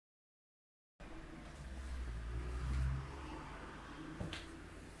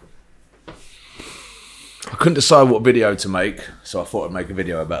couldn't decide what video to make, so I thought I'd make a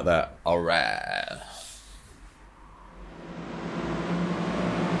video about that. Alright.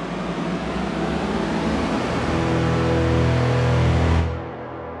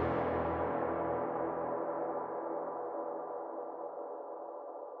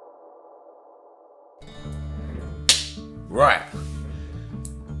 Right.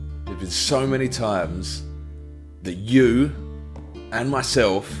 There's been so many times that you and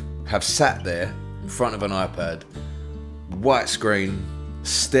myself have sat there in front of an iPad, white screen,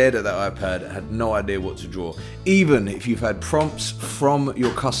 stared at that iPad and had no idea what to draw. Even if you've had prompts from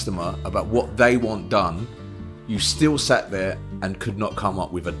your customer about what they want done, you still sat there and could not come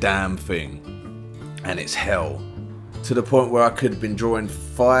up with a damn thing. And it's hell. To the point where I could have been drawing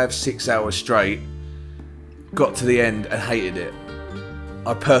 5-6 hours straight, got to the end and hated it.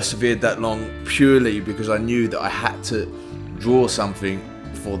 I persevered that long purely because I knew that I had to draw something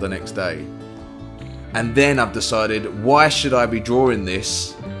for the next day. And then I've decided, why should I be drawing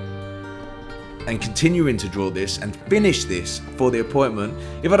this and continuing to draw this and finish this for the appointment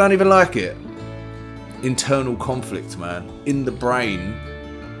if I don't even like it? Internal conflict, man. In the brain,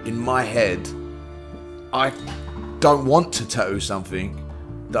 in my head, I don't want to tattoo something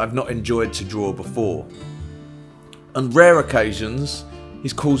that I've not enjoyed to draw before. On rare occasions,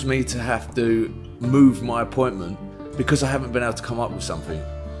 it's caused me to have to move my appointment because I haven't been able to come up with something.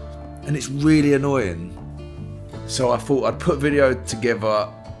 And it's really annoying. So I thought I'd put a video together,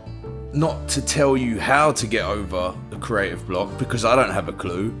 not to tell you how to get over the creative block, because I don't have a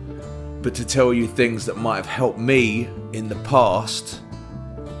clue, but to tell you things that might have helped me in the past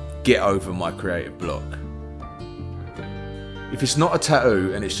get over my creative block. If it's not a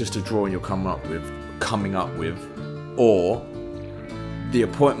tattoo and it's just a drawing you're coming up with, or the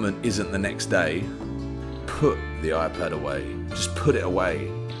appointment isn't the next day, put the iPad away. Just put it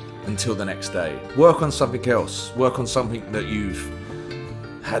away until the next day. Work on something else. Work on something that you've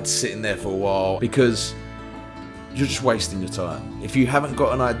had sitting there for a while, because you're just wasting your time. If you haven't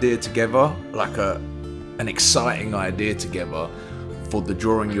got an idea together, like an exciting idea together for the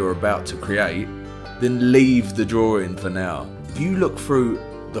drawing you're about to create, then leave the drawing for now. If you look through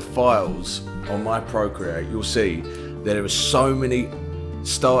the files on my Procreate, you'll see that there are so many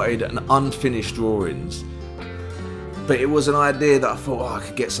started and unfinished drawings. But it was an idea that I thought, oh, I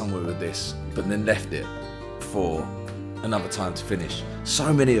could get somewhere with this, but then left it for another time to finish.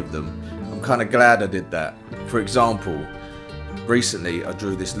 So many of them. I'm kind of glad I did that. For example, recently I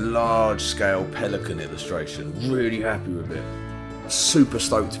drew this large scale pelican illustration. Really happy with it. Super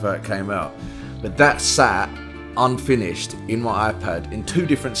stoked with how it came out. But that sat unfinished in my iPad in 2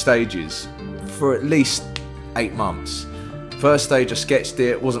 different stages for at least 8 months. First stage I sketched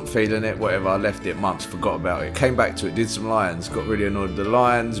it, wasn't feeling it, whatever, I left it months, forgot about it. Came back to it, did some lines, got really annoyed with the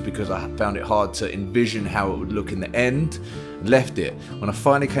lines because I found it hard to envision how it would look in the end. Left it. When I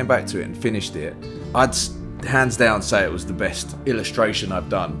finally came back to it and finished it, I'd hands down say it was the best illustration I've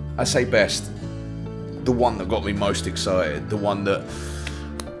done. I say best, the one that got me most excited, the one that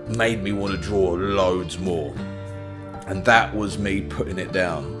made me want to draw loads more. And that was me putting it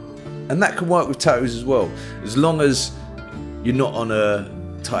down. And that can work with tattoos as well, as long as you're not on a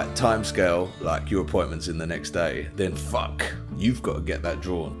tight time scale, like your appointment's in the next day, then fuck, you've got to get that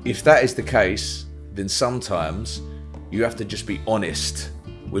drawn. If that is the case, then sometimes you have to just be honest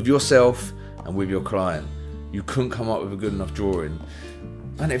with yourself and with your client. You couldn't come up with a good enough drawing.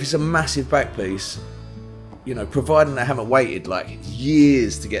 And if it's a massive back piece, you know, providing they haven't waited like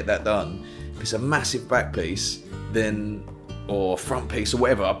years to get that done, if it's a massive back piece, then, or front piece or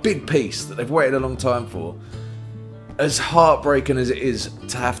whatever, a big piece that they've waited a long time for, as heartbreaking as it is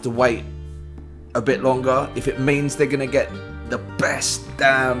to have to wait a bit longer, if it means they're gonna get the best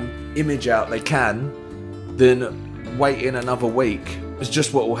damn image out they can, then waiting another week is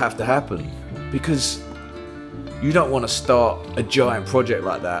just what will have to happen. Because you don't want to start a giant project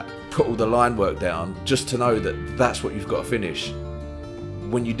like that, put all the line work down, just to know that that's what you've got to finish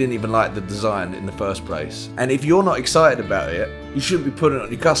when you didn't even like the design in the first place. And if you're not excited about it, you shouldn't be putting it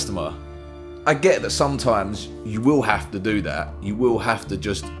on your customer. I get that sometimes you will have to do that. You will have to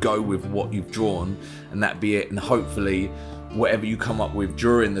just go with what you've drawn and that be it, and hopefully whatever you come up with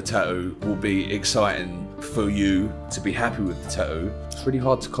during the tattoo will be exciting for you to be happy with the tattoo. It's really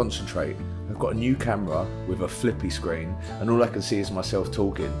hard to concentrate. I've got a new camera with a flippy screen and all I can see is myself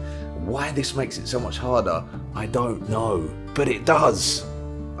talking. Why this makes it so much harder, I don't know, but it does.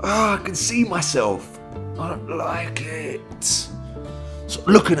 I can see myself. I don't like it. Stop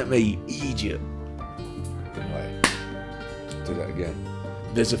looking at me, idiot. Anyway, do that again.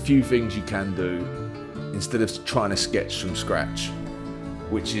 There's a few things you can do instead of trying to sketch from scratch,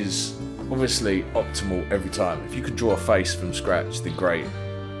 which is obviously optimal every time. If you could draw a face from scratch, then great,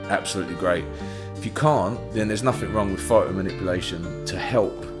 absolutely great. If you can't, then there's nothing wrong with photo manipulation to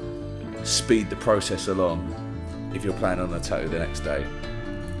help speed the process along if you're planning on a tattoo the next day.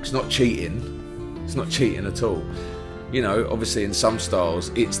 It's not cheating. It's not cheating at all. You know, obviously in some styles,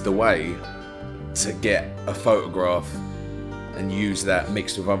 it's the way to get a photograph and use that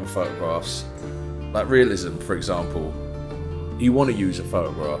mixed with other photographs. Like realism, for example. You want to use a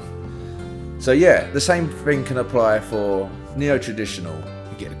photograph. So yeah, the same thing can apply for neo-traditional.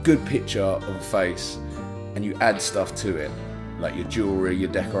 You get a good picture of a face and you add stuff to it, like your jewellery,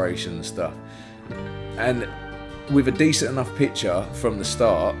 your decoration and stuff. And with a decent enough picture from the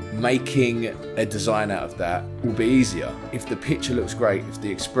start, making a design out of that will be easier. If the picture looks great, if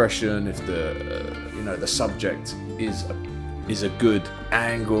the expression, if the you know, the subject is a good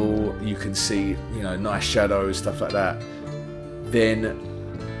angle, you can see, you know, nice shadows, stuff like that, then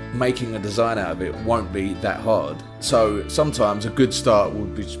making a design out of it won't be that hard. So sometimes a good start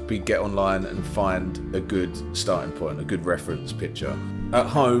would be get online and find a good starting point, a good reference picture. At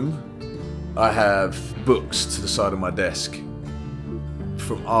home, I have books to the side of my desk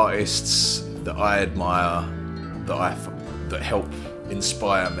from artists that I admire, that help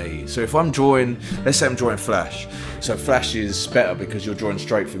inspire me. So if I'm drawing, let's say I'm drawing Flash. So Flash is better because you're drawing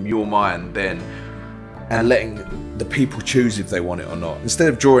straight from your mind then, and letting the people choose if they want it or not. Instead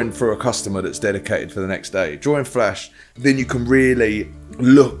of drawing for a customer that's dedicated for the next day, drawing Flash, then you can really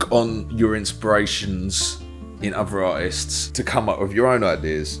look on your inspirations in other artists to come up with your own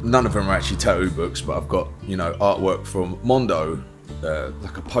ideas. None of them are actually tattoo books, but I've got, you know, artwork from Mondo,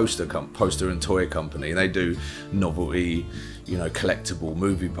 like a poster and toy company, and they do novelty, you know, collectible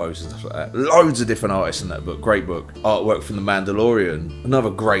movie posters, stuff like that. Loads of different artists in that book. Great book. Artwork from The Mandalorian, another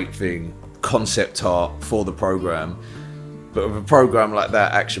great thing. Concept art for the program. But with a program like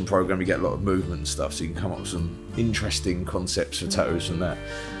that, action program, you get a lot of movement and stuff, so you can come up with some interesting concepts for tattoos from that.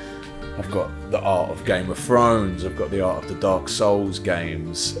 I've got the art of Game of Thrones, I've got the art of the Dark Souls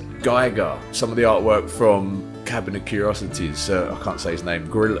games, Geiger, some of the artwork from Cabin of Curiosities, I can't say his name,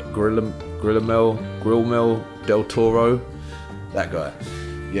 Guillermo del Toro, that guy,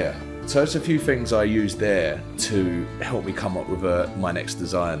 yeah. So it's a few things I use there to help me come up with my next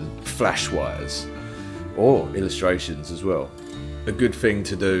design, flash-wise, or illustrations as well. A good thing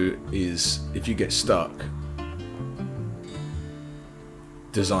to do is, if you get stuck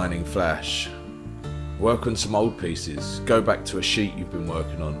designing Flash, work on some old pieces, go back to a sheet you've been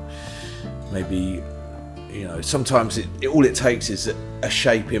working on. Maybe, you know, sometimes all it takes is a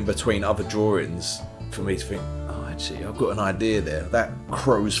shape in between other drawings for me to think, oh, actually, I've got an idea there. That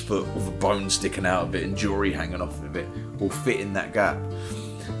crow's foot with a bone sticking out of it and jewellery hanging off of it will fit in that gap.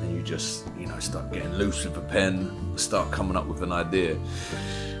 And you just, you know, start getting loose with a pen, start coming up with an idea.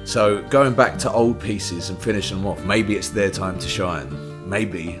 So going back to old pieces and finishing them off, maybe it's their time to shine.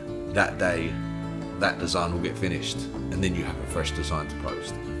 Maybe that day, that design will get finished, and then you have a fresh design to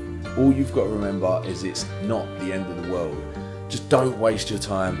post. All you've got to remember is it's not the end of the world. Just don't waste your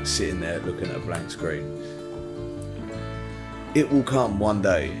time sitting there looking at a blank screen. It will come one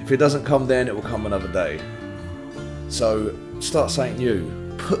day. If it doesn't come then, it will come another day. So start something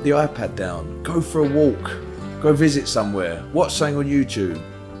new. Put the iPad down. Go for a walk. Go visit somewhere. Watch something on YouTube.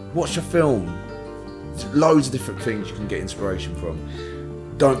 Watch a film. There's loads of different things you can get inspiration from.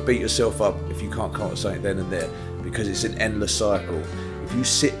 Don't beat yourself up if you can't come up with something then and there, because it's an endless cycle. If you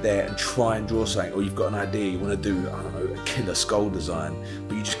sit there and try and draw something, or you've got an idea, you want to do, I don't know, a killer skull design,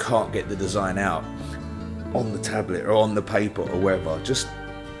 but you just can't get the design out on the tablet or on the paper or wherever, just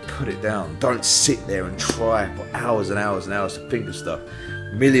put it down. Don't sit there and try for hours and hours and hours to think of stuff.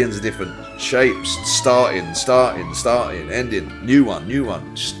 Millions of different shapes, starting, ending, new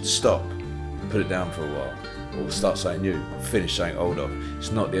one. Just stop, put it down for a while. Or start something new, finish something old off.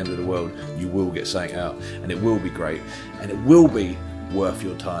 It's not the end of the world. You will get something out, and it will be great, and it will be worth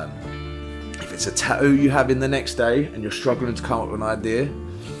your time. If it's a tattoo you have in the next day and you're struggling to come up with an idea,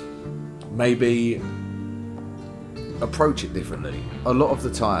 maybe approach it differently. A lot of the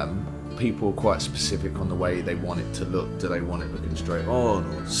time, people are quite specific on the way they want it to look. Do they want it looking straight on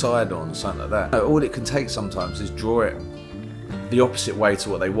or side on or something like that? All it can take sometimes is draw it the opposite way to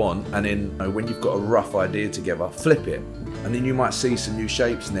what they want, and then when you've got a rough idea together, flip it, and then you might see some new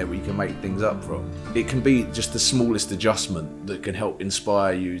shapes in there where you can make things up from. It can be just the smallest adjustment that can help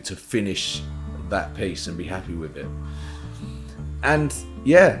inspire you to finish that piece and be happy with it. And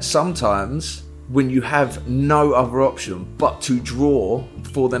yeah, sometimes when you have no other option but to draw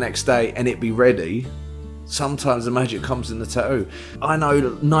for the next day and it be ready, sometimes the magic comes in the tattoo. I know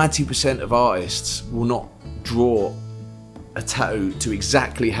that 90% of artists will not draw a tattoo to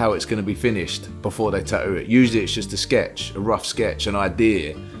exactly how it's going to be finished before they tattoo it. Usually it's just a sketch, a rough sketch, an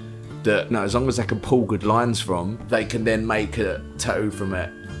idea that, no, as long as they can pull good lines from, they can then make a tattoo from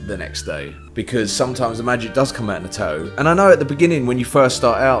it the next day. Because sometimes the magic does come out in a tattoo. And I know at the beginning when you first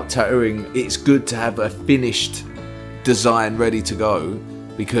start out tattooing, it's good to have a finished design ready to go,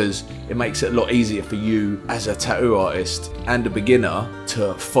 because it makes it a lot easier for you as a tattoo artist and a beginner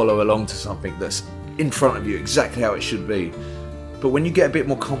to follow along to something that's in front of you exactly how it should be. But when you get a bit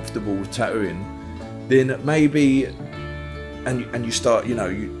more comfortable with tattooing, then maybe and you start, you know,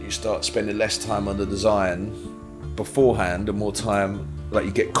 you start spending less time on the design beforehand and more time, like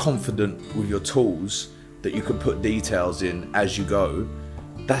you get confident with your tools that you can put details in as you go.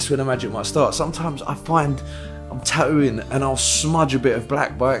 That's when the magic might start. Sometimes I find I'm tattooing and I'll smudge a bit of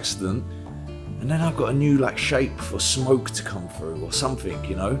black by accident, and then I've got a new like shape for smoke to come through or something,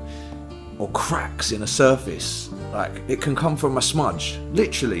 you know, or cracks in a surface. Like it can come from a smudge,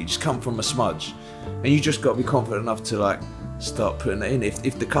 literally just come from a smudge, and you just got to be confident enough to like start putting it in.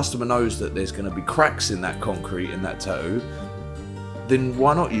 If the customer knows that there's going to be cracks in that concrete in that tattoo, then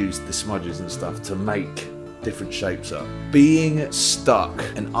why not use the smudges and stuff to make different shapes up? Being stuck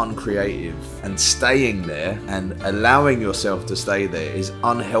and uncreative and staying there and allowing yourself to stay there is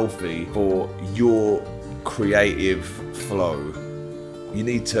unhealthy for your creative flow. You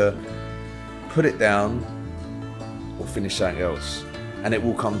need to put it down or finish something else, and it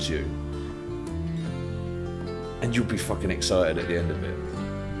will come to you, and you'll be fucking excited at the end of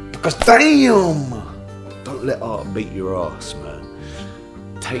it. Because damn, don't let art beat your ass, man.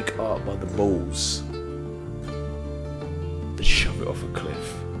 Take art by the balls and shove it off a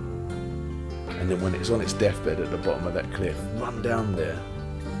cliff, and then when it's on its deathbed at the bottom of that cliff, run down there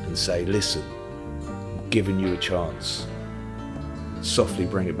and say, listen, I'm giving you a chance. Softly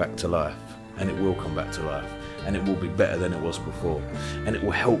bring it back to life, and it will come back to life, and it will be better than it was before, and it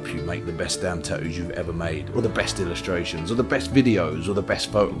will help you make the best damn tattoos you've ever made, or the best illustrations, or the best videos, or the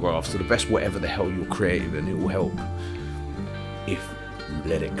best photographs, or the best whatever the hell you're creative, and it will help if you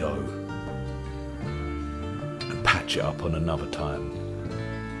let it go and patch it up on another time.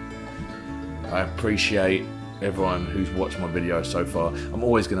 I appreciate everyone who's watched my videos so far. I'm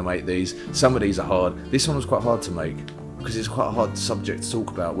always going to make these. Some of these are hard. This one was quite hard to make because it's quite a hard subject to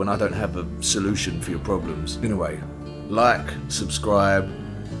talk about when I don't have a solution for your problems. Anyway, like, subscribe.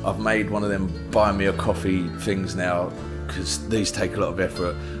 I've made one of them buy me a coffee things now because these take a lot of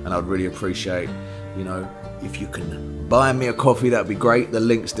effort, and I'd really appreciate, you know, if you can buy me a coffee, that'd be great. The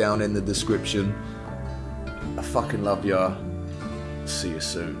link's down in the description. I fucking love ya. See you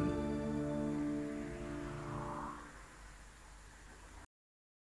soon.